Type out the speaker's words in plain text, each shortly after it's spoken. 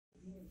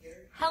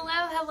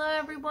Hello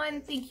everyone.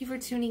 Thank you for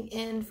tuning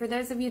in. For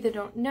those of you that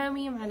don't know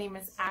me, my name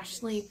is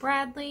Ashley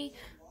Bradley,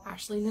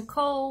 Ashley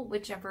Nicole,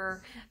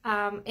 whichever.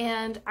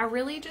 And I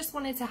really just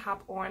wanted to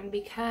hop on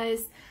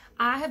because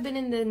I have been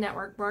in the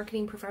network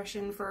marketing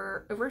profession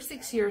for over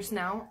 6 years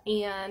now,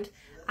 and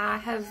I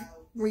have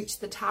reached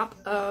the top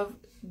 1%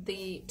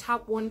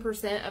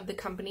 of the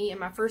company in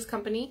my first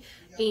company,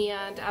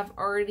 and I've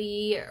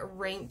already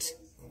ranked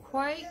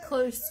quite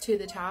close to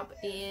the top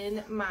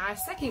in my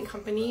second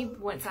company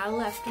once I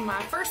left my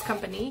first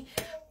company,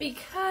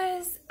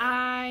 because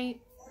I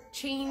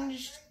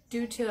changed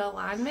due to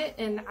alignment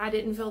and I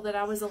didn't feel that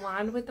I was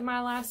aligned with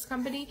my last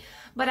company.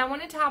 But I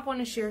wanted to hop on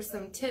to share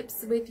some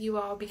tips with you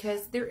all,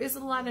 because there is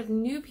a lot of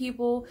new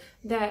people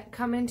that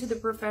come into the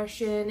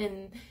profession,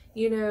 and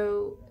you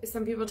know,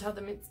 some people tell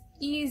them it's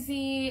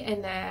easy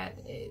and that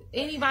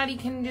anybody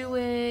can do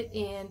it,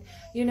 and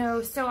you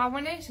know, so I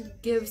wanted to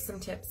give some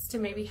tips to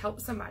maybe help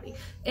somebody.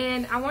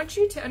 And I want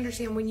you to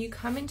understand, when you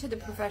come into the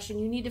profession,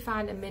 you need to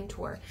find a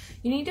mentor.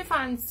 You need to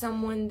find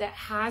someone that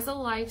has a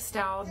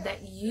lifestyle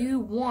that you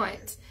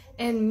want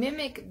and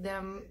mimic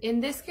them,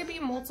 and this could be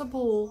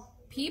multiple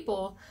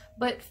people,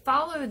 but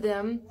follow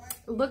them.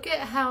 Look at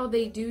how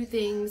they do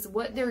things,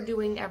 what they're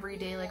doing every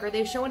day. Like, are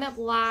they showing up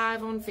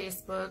live on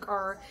Facebook?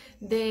 Are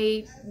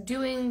they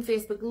doing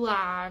Facebook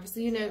lives?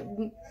 You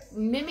know,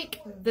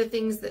 mimic the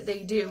things that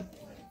they do.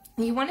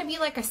 You want to be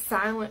like a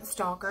silent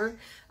stalker.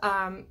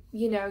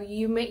 You know,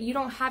 you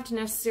don't have to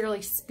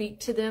necessarily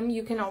speak to them.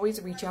 You can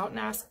always reach out and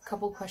ask a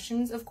couple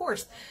questions, of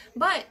course,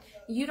 but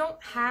you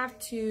don't have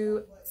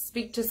to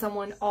speak to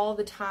someone all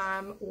the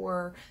time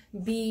or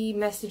be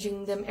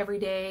messaging them every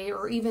day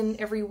or even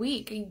every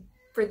week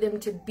for them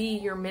to be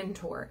your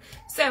mentor.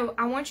 So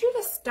I want you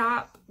to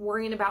stop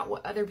worrying about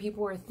what other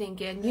people are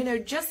thinking. You know,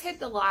 just hit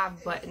the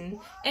live button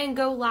and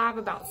go live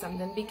about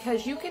something,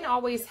 because you can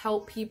always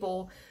help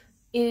people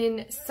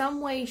in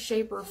some way,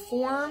 shape, or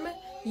form.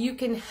 You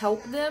can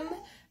help them.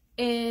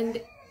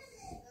 And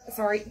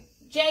sorry,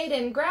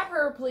 Jaden, grab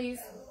her, please.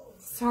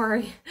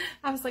 Sorry.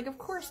 I was like, of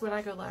course, when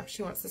I go live,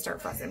 she wants to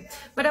start fussing.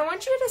 But I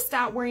want you to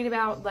stop worrying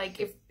about,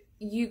 like, if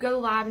you go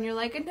live and you're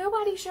like,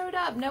 nobody showed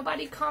up,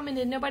 nobody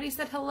commented, nobody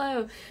said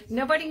hello,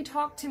 nobody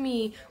talked to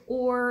me,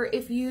 or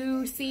if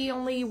you see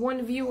only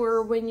one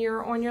viewer when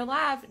you're on your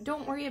live,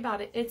 don't worry about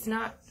it. It's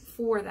not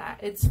for that.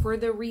 It's for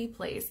the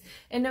replays.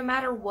 And no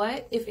matter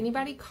what, if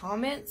anybody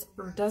comments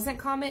or doesn't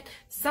comment,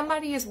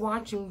 somebody is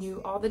watching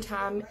you all the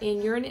time,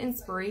 and you're an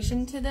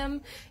inspiration to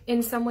them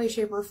in some way,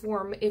 shape, or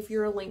form if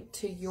you're linked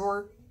to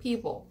your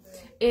people.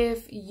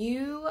 If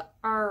you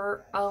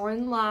are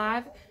on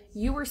live,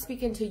 you are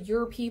speaking to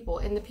your people,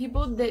 and the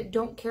people that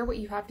don't care what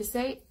you have to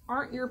say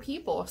aren't your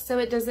people, so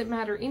it doesn't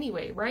matter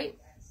anyway, right?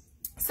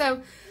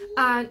 So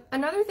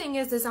another thing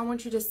is I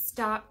want you to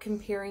stop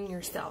comparing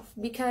yourself,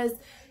 because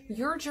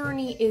your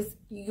journey is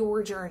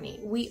your journey.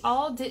 We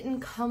all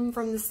didn't come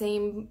from the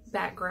same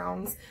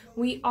backgrounds.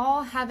 We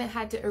all haven't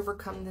had to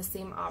overcome the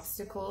same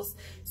obstacles.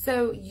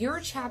 So your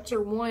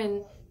chapter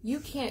 1,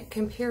 you can't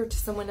compare to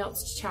someone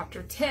else's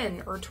chapter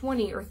 10 or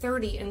 20 or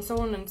 30 and so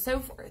on and so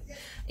forth.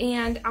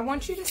 And I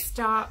want you to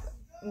stop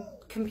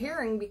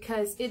comparing,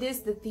 because it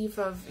is the thief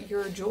of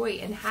your joy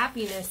and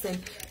happiness. And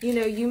you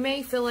know, you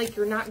may feel like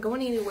you're not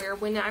going anywhere,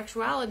 when in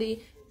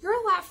actuality you're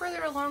a lot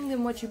further along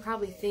than what you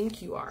probably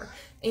think you are.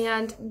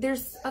 And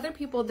there's other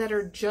people that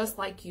are just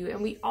like you,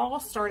 and we all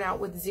start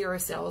out with 0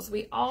 sales.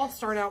 We all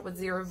start out with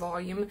 0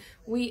 volume.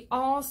 We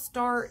all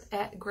start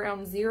at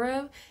ground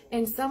zero,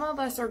 and some of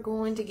us are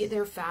going to get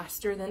there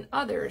faster than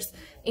others.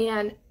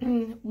 And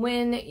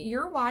when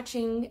you're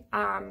watching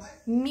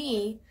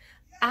me,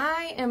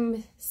 I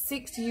am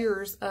 6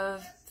 years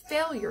of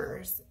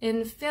failures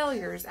and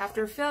failures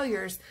after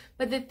failures.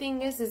 But the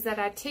thing is that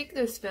I take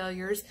those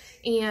failures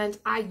and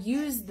I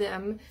use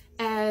them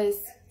as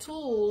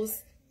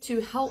tools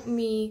to help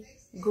me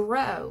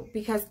grow,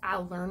 because I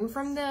learn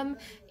from them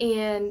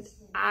and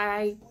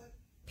I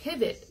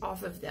pivot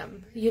off of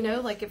them. You know,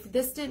 like, if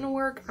this didn't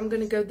work, I'm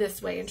going to go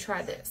this way and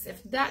try this.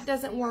 If that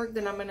doesn't work,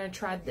 then I'm going to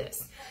try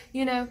this.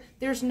 You know,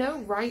 there's no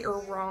right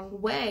or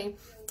wrong way.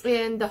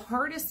 And the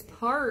hardest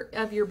part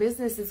of your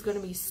business is going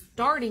to be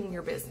starting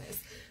your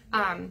business.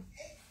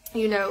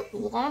 You know,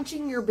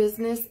 launching your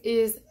business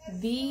is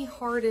the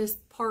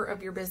hardest part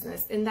of your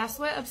business. And that's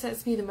what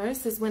upsets me the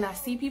most, is when I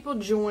see people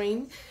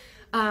join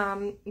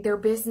their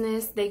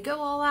business, they go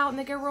all out and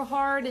they go real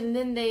hard, and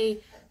then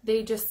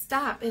they just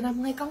stop. And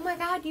I'm like, oh my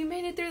God, you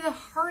made it through the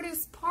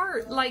hardest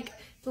part, like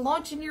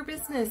launching your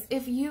business.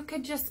 If you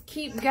could just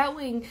keep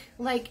going,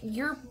 like,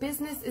 your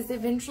business is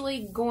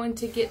eventually going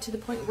to get to the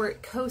point where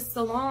it coasts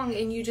along,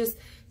 and you just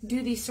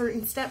do these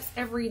certain steps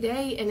every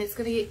day, and it's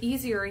going to get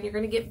easier, and you're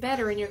going to get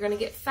better, and you're going to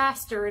get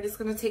faster, and it's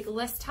going to take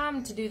less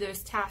time to do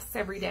those tasks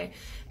every day.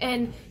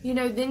 And, you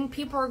know, then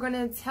people are going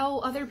to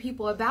tell other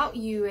people about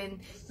you, and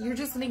you're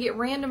just going to get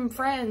random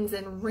friends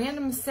and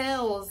random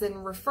sales and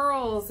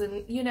referrals,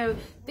 and, you know,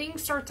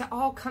 things start to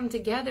all come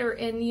together.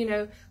 And, you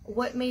know,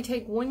 what may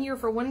take 1 year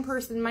for one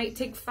person might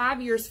take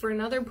 5 years for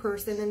another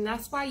person. And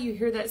that's why you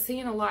hear that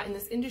saying a lot in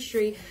this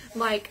industry,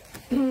 like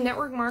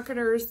network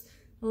marketers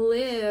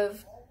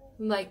live,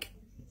 like,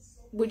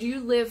 would you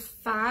live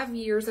 5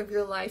 years of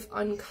your life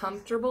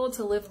uncomfortable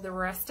to live the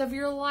rest of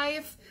your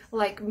life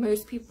like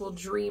most people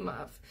dream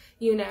of,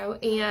 you know?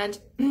 And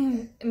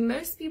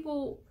most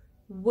people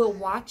will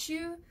watch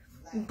you,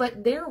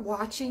 but they're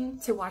watching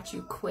to watch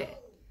you quit.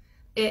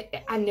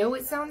 I know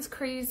it sounds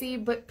crazy,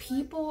 but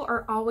people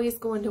are always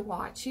going to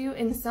watch you,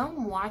 and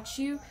some watch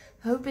you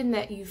hoping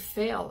that you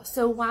fail.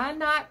 So why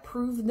not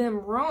prove them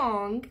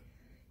wrong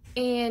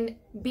and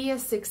be a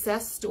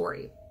success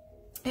story?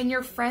 And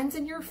your friends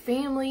and your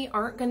family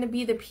aren't going to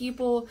be the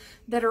people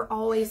that are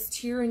always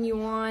cheering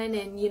you on,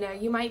 and, you know,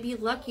 you might be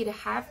lucky to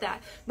have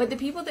that. But the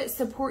people that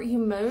support you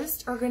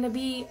most are going to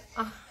be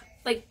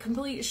like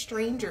complete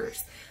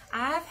strangers.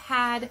 I've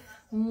had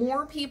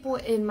more people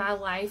in my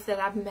life that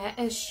I've met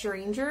as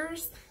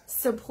strangers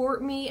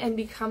support me and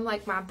become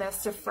like my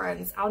best of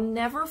friends. I'll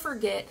never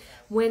forget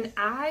when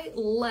I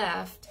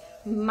left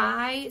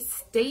my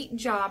state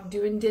job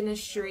doing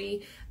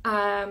dentistry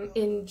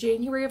in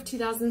January of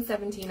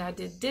 2017. I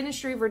did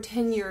dentistry for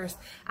 10 years.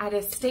 I had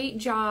a state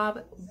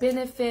job,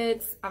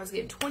 benefits. I was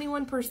getting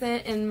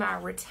 21% in my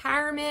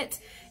retirement,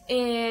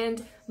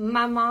 and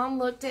my mom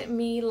looked at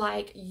me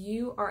like,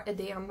 you are a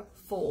damn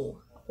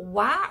fool.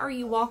 Why are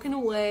you walking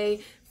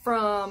away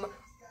from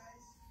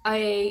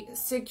a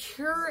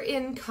secure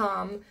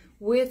income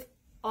with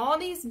all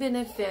these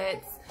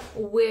benefits,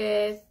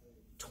 with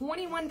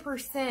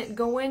 21%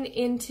 going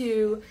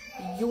into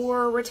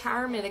your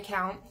retirement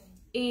account,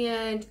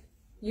 and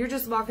you're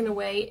just walking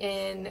away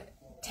and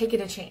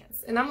taking a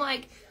chance? And I'm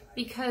like,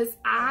 because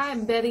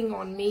I'm betting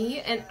on me,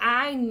 and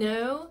I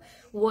know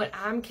what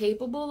I'm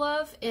capable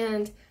of,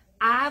 and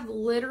I've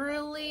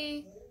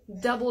literally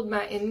doubled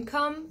my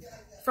income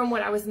from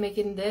what I was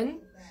making then.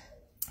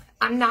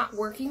 I'm not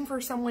working for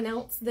someone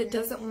else that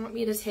doesn't want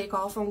me to take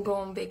off and go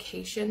on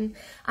vacation.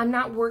 I'm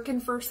not working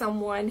for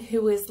someone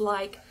who is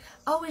like,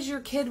 oh, is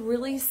your kid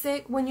really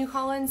sick when you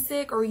call in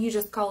sick, or you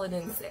just call it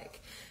in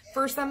sick?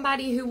 For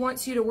somebody who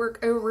wants you to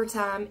work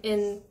overtime,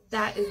 and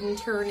that in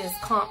turn is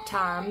comp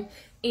time,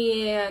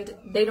 and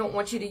they don't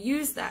want you to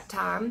use that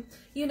time,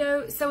 you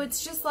know? So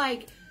it's just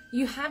like,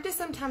 you have to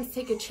sometimes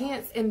take a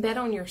chance and bet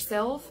on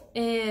yourself,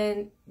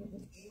 and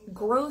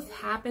growth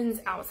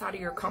happens outside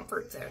of your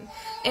comfort zone.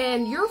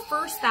 And your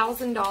first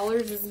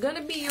 $1,000 is going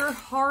to be your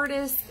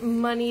hardest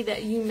money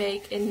that you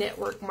make in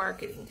network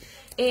marketing.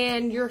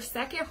 And your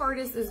second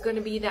hardest is going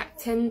to be that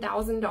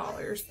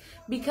 $10,000,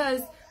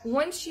 because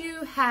once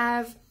you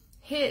have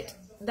hit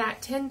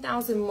that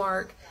 10,000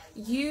 mark,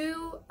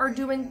 you are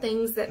doing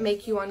things that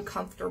make you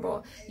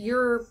uncomfortable.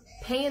 You're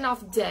paying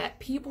off debt.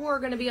 People are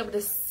going to be able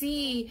to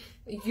see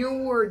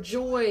your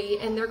joy,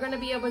 and they're going to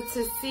be able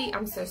to see,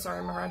 I'm so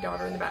sorry, my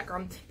daughter in the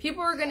background.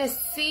 People are going to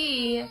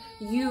see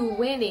you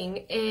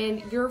winning,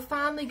 and you're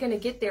finally going to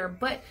get there.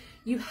 But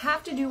you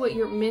have to do what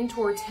your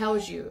mentor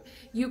tells you.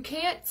 You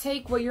can't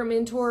take what your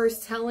mentor is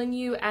telling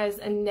you as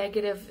a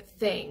negative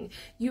thing.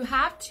 You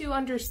have to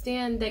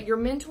understand that your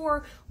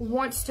mentor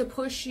wants to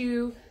push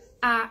you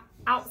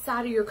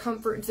outside of your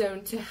comfort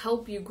zone to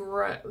help you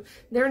grow.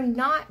 They're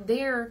not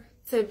there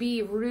to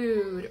be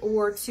rude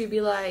or to be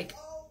like,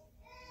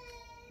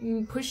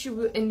 push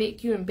you and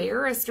make you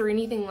embarrassed or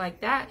anything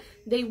like that.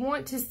 They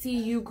want to see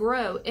you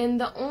grow.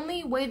 And the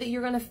only way that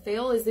you're going to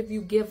fail is if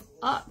you give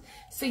up.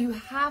 So you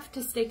have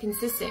to stay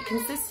consistent.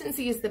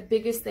 Consistency is the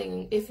biggest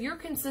thing. If you're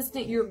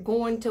consistent, you're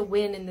going to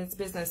win in this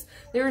business.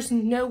 There's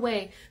no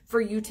way for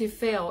you to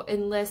fail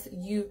unless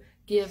you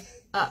give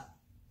up.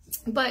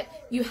 But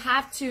you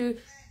have to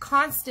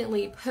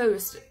constantly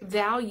post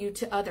value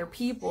to other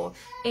people,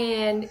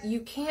 and you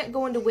can't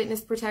go into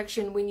witness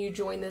protection when you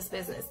join this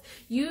business.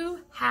 You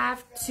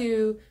have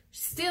to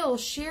still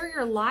share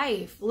your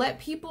life. Let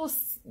people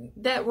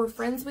that were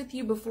friends with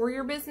you before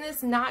your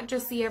business not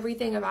just see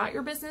everything about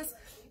your business,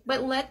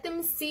 but let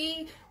them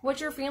see what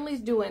your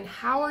family's doing.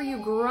 How are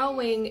you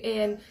growing?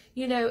 And,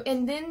 you know,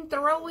 and then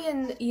throw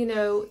in, you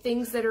know,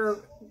 things that are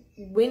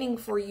winning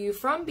for you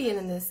from being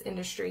in this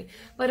industry.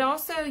 But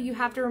also you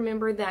have to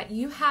remember that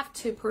you have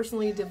to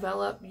personally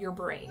develop your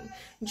brain.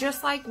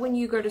 Just like when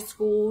you go to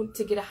school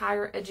to get a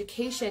higher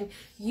education,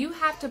 you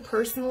have to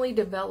personally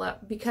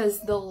develop,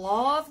 because the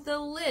law of the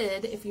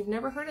lid, if you've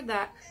never heard of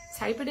that,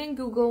 type it in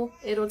Google,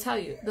 it'll tell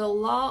you. The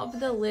law of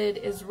the lid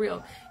is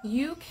real.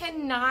 You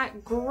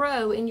cannot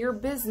grow in your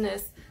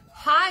business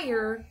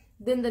higher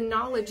than the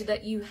knowledge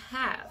that you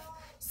have.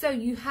 So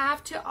you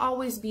have to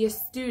always be a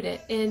student.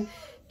 And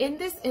in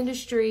this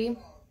industry,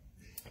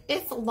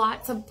 it's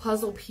lots of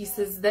puzzle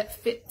pieces that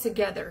fit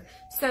together.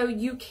 So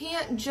you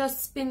can't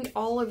just spend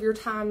all of your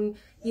time,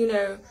 you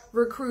know,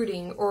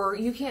 recruiting, or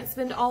you can't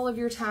spend all of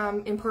your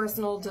time in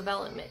personal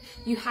development.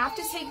 You have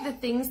to take the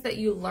things that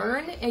you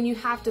learn and you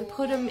have to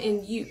put them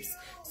in use.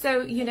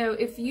 So, you know,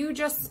 if you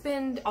just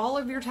spend all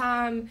of your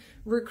time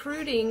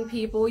recruiting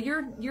people,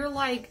 you're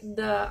like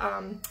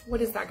the,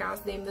 what is that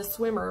guy's name? The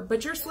swimmer,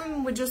 but you're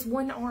swimming with just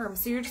one arm.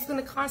 So you're just going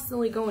to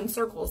constantly go in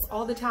circles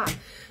all the time.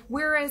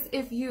 Whereas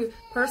if you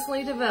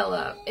personally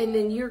develop and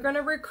then you're going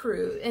to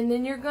recruit and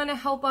then you're going to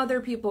help other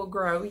people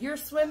grow, you're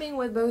swimming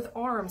with both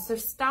arms. So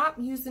stop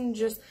wasting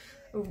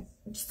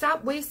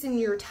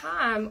your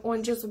time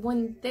on just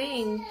one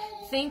thing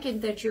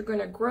thinking that you're going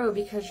to grow,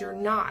 because you're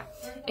not.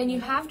 And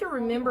you have to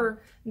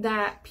remember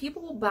that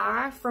people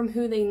buy from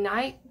who they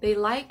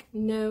like,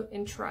 know,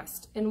 and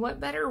trust. And what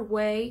better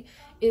way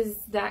is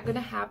that going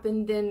to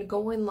happen than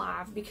going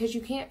live? Because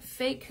you can't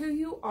fake who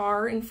you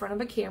are in front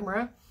of a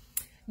camera.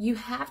 You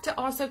have to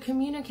also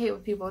communicate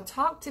with people,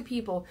 talk to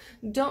people.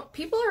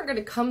 People aren't going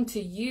to come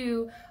to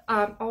you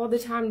all the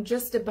time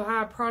just to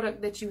buy a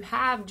product that you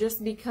have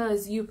just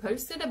because you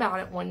posted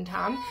about it one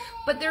time.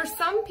 But there's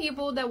some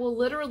people that will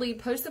literally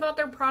post about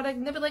their product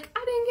and they'll be like,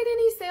 I didn't get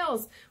any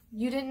sales.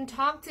 You didn't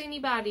talk to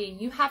anybody.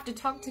 You have to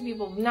talk to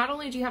people. Not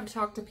only do you have to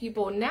talk to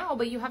people now,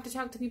 but you have to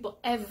talk to people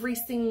every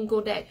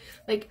single day.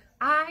 Like,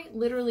 I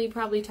literally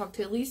probably talk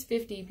to at least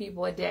 50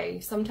 people a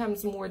day,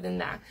 sometimes more than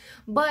that.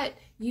 But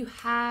you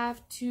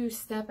have to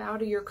step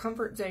out of your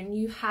comfort zone.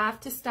 You have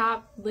to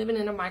stop living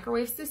in a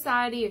microwave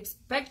society,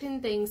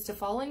 expecting things to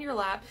fall in your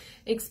lap,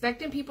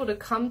 expecting people to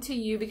come to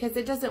you, because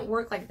it doesn't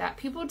work like that.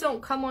 People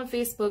don't come on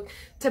Facebook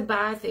to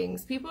buy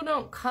things. People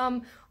don't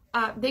come,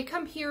 they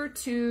come here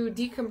to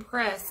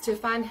decompress, to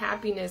find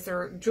happiness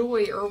or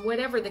joy or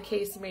whatever the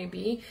case may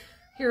be.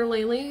 Here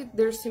lately,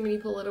 there's too many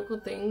political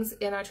things,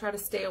 and I try to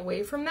stay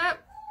away from that.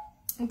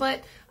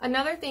 But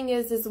another thing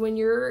is when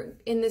you're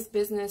in this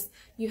business,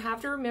 you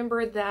have to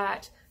remember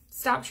that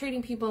stop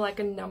treating people like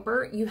a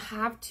number. You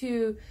have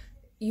to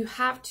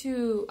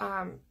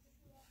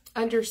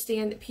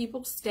understand that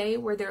people stay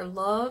where they're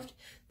loved,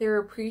 they're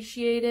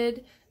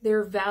appreciated,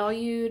 they're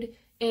valued.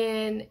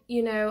 And,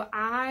 you know,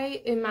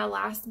 in my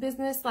last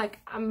business, like,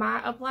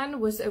 my upline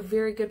was a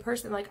very good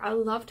person. Like, I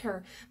loved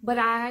her, but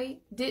I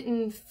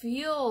didn't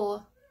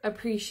feel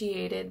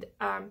appreciated.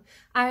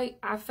 I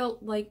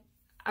felt like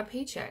a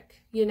paycheck,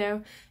 you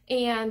know,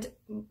 and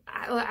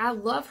I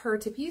love her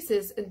to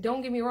pieces.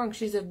 Don't get me wrong.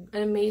 She's an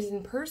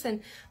amazing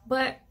person,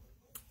 but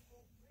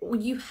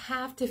you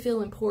have to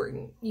feel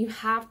important. You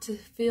have to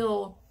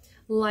feel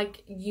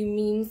like you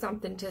mean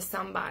something to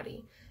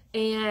somebody.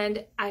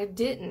 And I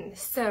didn't.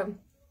 So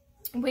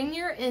when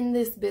you're in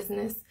this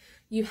business,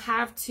 you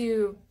have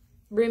to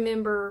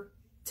remember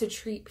to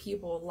treat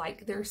people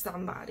like they're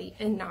somebody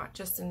and not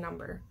just a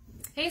number.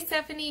 Hey,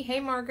 Stephanie. Hey,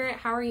 Margaret.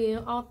 How are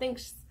you? Oh,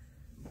 thanks.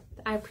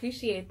 I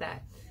appreciate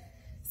that.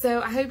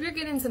 So I hope you're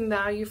getting some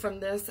value from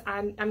this.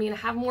 I mean, I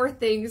have more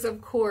things,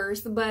 of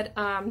course, but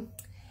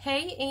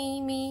hey,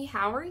 Amy.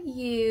 How are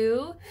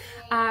you?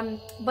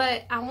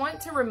 But I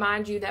want to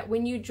remind you that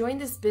when you join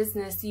this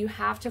business, you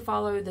have to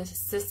follow the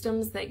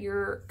systems that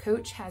your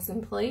coach has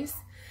in place.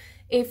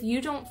 If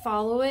you don't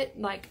follow it,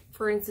 like,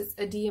 for instance,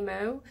 a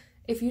DMO,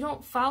 if you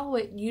don't follow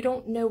it, you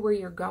don't know where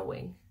you're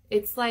going.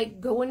 It's like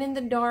going in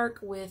the dark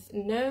with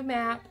no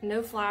map,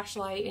 no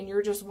flashlight, and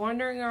you're just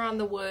wandering around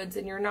the woods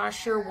and you're not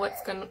sure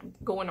what's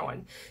going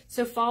on.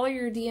 So follow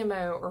your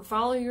DMO or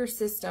follow your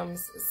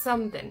systems,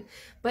 something.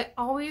 But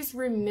always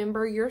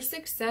remember, your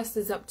success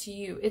is up to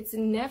you. It's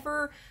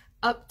never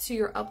up to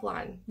your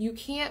upline. You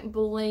can't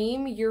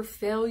blame your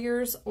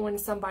failures on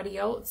somebody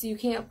else. You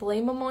can't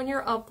blame them on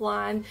your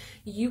upline.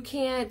 You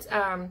can't,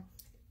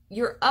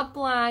 your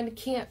upline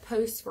can't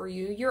post for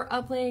you. Your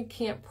upline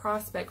can't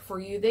prospect for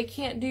you. They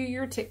can't do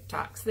your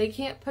TikToks. They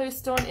can't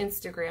post on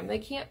Instagram. They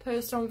can't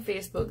post on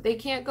Facebook. They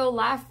can't go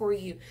live for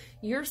you.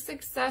 Your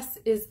success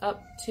is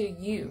up to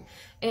you.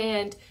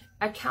 And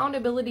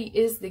accountability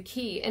is the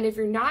key. And if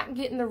you're not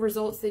getting the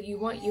results that you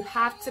want, you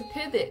have to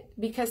pivot,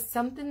 because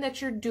something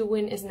that you're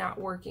doing is not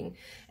working.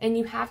 And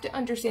you have to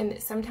understand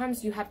that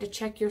sometimes you have to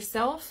check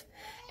yourself.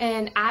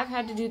 And I've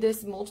had to do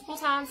this multiple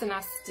times, and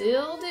I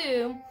still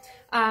do.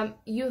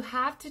 You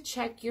have to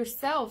check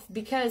yourself,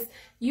 because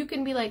you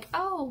can be like,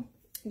 oh,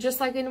 just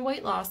like in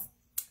weight loss,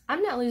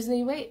 I'm not losing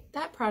any weight.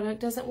 That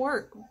product doesn't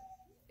work.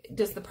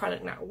 Does the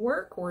product not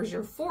work, or is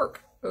your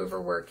fork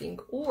overworking,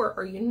 or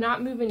are you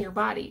not moving your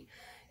body?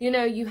 You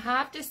know, you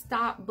have to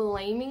stop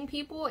blaming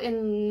people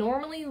and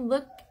normally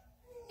look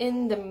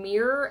in the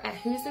mirror at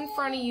who's in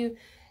front of you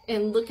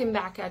and looking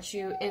back at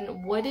you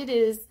and what it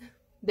is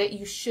that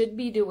you should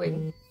be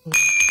doing.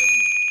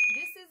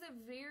 This is a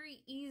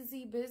very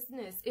easy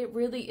business. It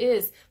really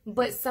is.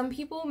 But some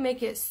people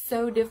make it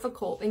so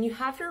difficult. And you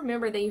have to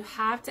remember that you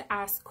have to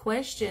ask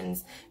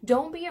questions.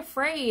 Don't be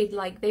afraid.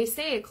 Like they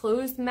say, a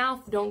closed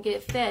mouth don't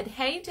get fed.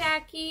 Hey,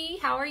 Jackie.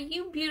 How are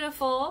you,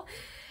 beautiful?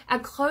 A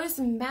closed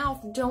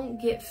mouth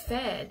don't get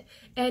fed.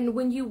 And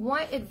when you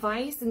want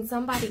advice and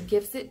somebody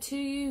gives it to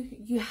you,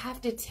 you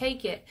have to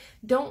take it.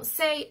 Don't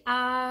say,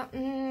 I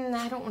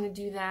don't want to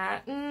do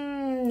that.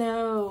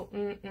 No,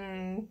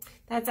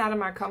 that's out of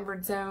my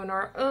comfort zone.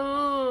 Or,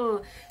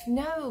 oh,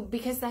 no,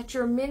 because that's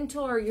your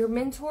mentor. Your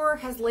mentor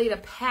has laid a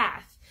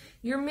path.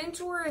 Your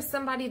mentor is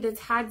somebody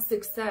that's had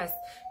success,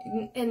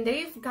 and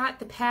they've got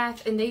the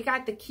path and they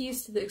got the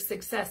keys to the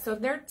success. So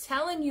if they're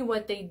telling you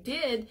what they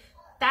did,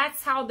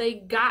 that's how they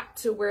got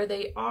to where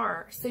they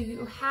are. So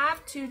you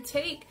have to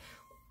take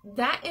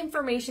that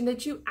information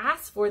that you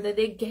asked for, that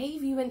they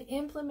gave you, and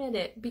implement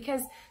it,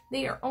 because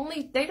they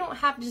don't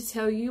have to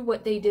tell you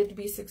what they did to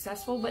be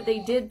successful, but they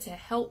did to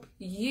help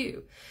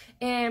you.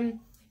 And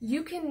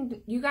you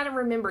got to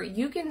remember,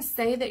 you can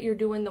say that you're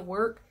doing the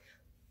work,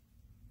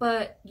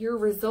 but your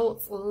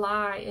results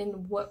lie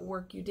in what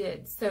work you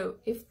did. So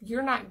if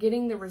you're not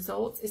getting the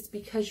results, it's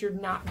because you're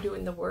not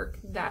doing the work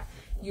that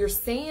you're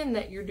saying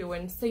that you're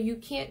doing. So you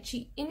can't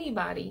cheat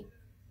anybody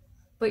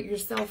but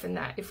yourself in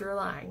that if you're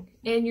lying.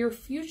 And your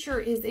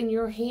future is in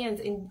your hands,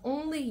 and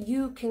only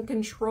you can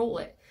control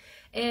it.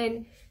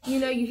 And, you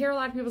know, you hear a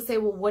lot of people say,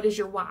 well, what is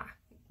your why?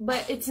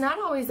 But it's not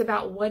always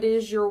about what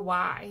is your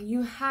why.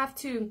 You have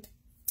to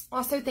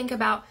also think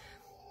about,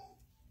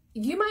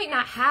 you might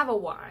not have a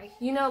why.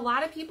 You know, a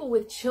lot of people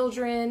with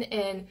children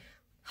and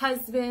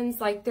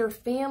husbands, like their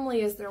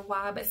family is their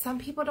why, but some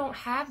people don't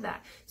have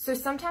that. So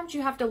sometimes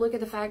you have to look at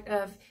the fact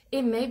of,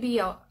 it may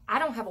be I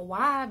don't have a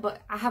why,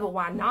 but I have a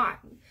why not.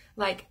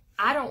 Like,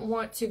 I don't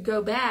want to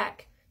go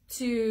back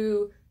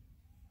to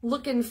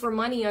looking for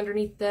money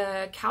underneath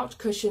the couch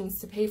cushions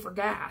to pay for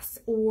gas,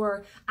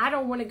 or I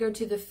don't want to go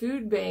to the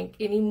food bank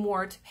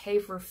anymore to pay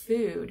for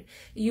food.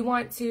 You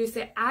want to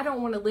say, I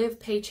don't want to live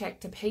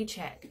paycheck to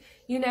paycheck.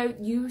 You know,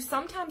 you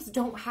sometimes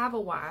don't have a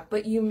why,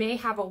 but you may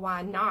have a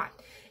why not.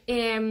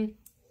 And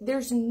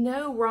there's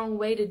no wrong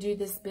way to do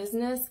this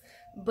business,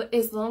 but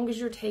as long as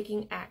you're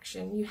taking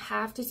action, you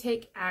have to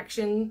take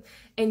action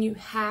and you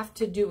have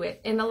to do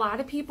it. And a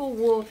lot of people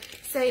will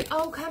say,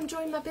 oh, come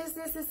join my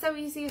business. It's so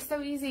easy. It's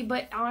so easy.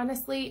 But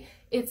honestly,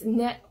 it's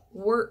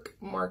network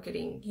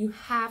marketing. You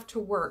have to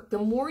work. The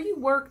more you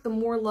work, the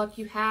more luck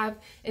you have,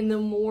 and the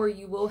more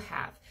you will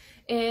have.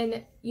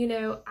 And, you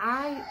know,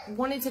 I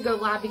wanted to go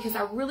live because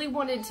I really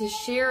wanted to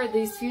share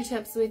these few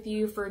tips with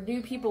you for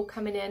new people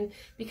coming in,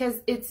 because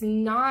it's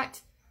not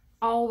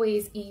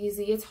always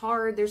easy. It's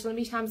hard. There's going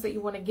to be times that you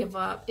want to give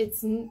up.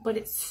 But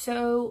it's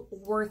so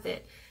worth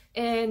it.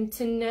 And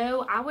to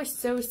know, I was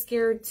so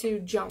scared to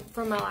jump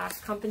from my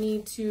last company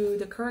to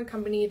the current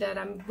company that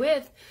I'm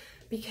with,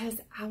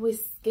 because I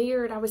was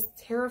scared. I was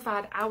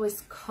terrified. I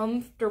was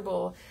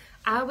comfortable.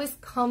 I was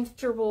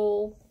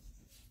comfortable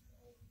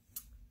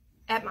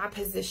at my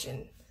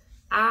position.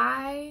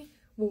 I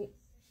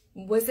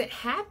wasn't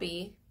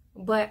happy,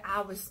 but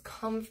I was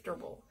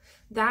comfortable.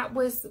 That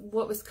was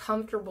what was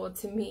comfortable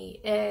to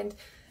me. And,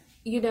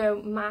 you know,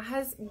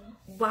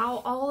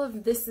 while all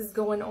of this is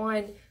going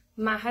on,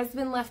 my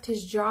husband left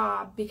his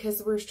job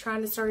because we're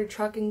trying to start a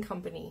trucking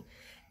company.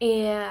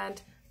 And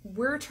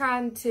we're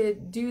trying to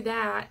do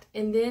that.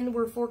 And then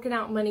we're forking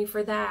out money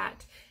for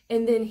that.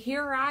 And then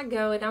here I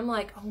go, and I'm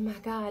like, oh my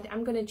God,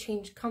 I'm going to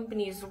change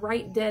companies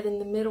right dead in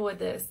the middle of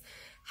this.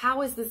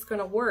 How is this going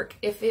to work?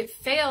 If it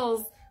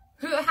fails,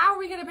 how are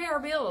we going to pay our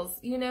bills?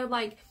 You know,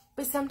 like,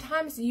 but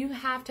sometimes you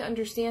have to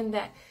understand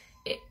that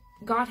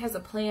God has a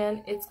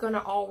plan. It's going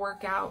to all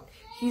work out.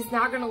 He's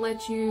not going to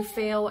let you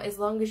fail as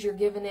long as you're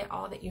giving it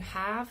all that you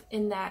have,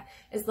 and that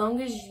as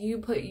long as you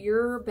put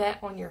your bet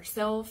on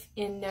yourself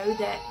and know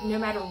that no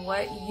matter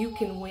what, you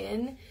can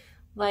win.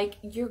 Like,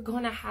 you're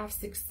going to have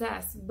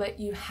success, but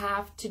you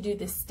have to do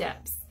the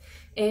steps.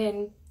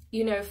 And,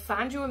 you know,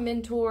 find you a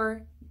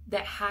mentor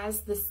that had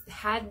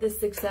the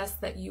success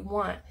that you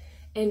want,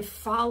 and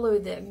follow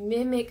them,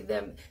 mimic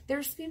them.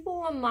 There's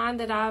people online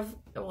that I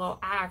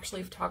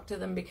actually have talked to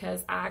them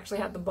because I actually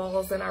have the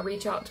balls and I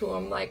reach out to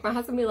them. Like, my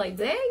husband be like,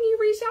 dang, you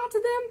reached out to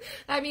them?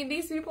 I mean,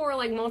 these people are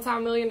like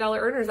multi-million-dollar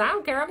earners. I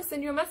don't care. I'm gonna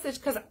send you a message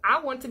because I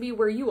want to be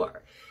where you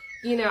are.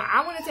 You know,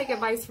 I want to take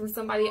advice from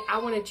somebody I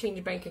want to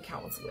change bank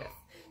accounts with.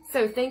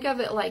 So think of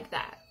it like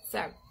that.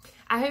 So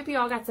I hope you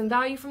all got some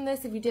value from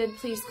this. If you did,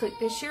 please click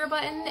the share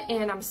button.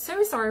 And I'm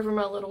so sorry for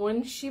my little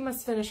one. She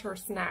must finish her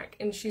snack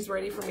and she's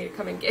ready for me to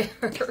come and get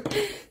her.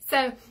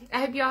 So I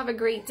hope you all have a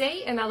great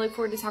day, and I look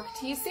forward to talking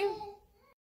to you soon.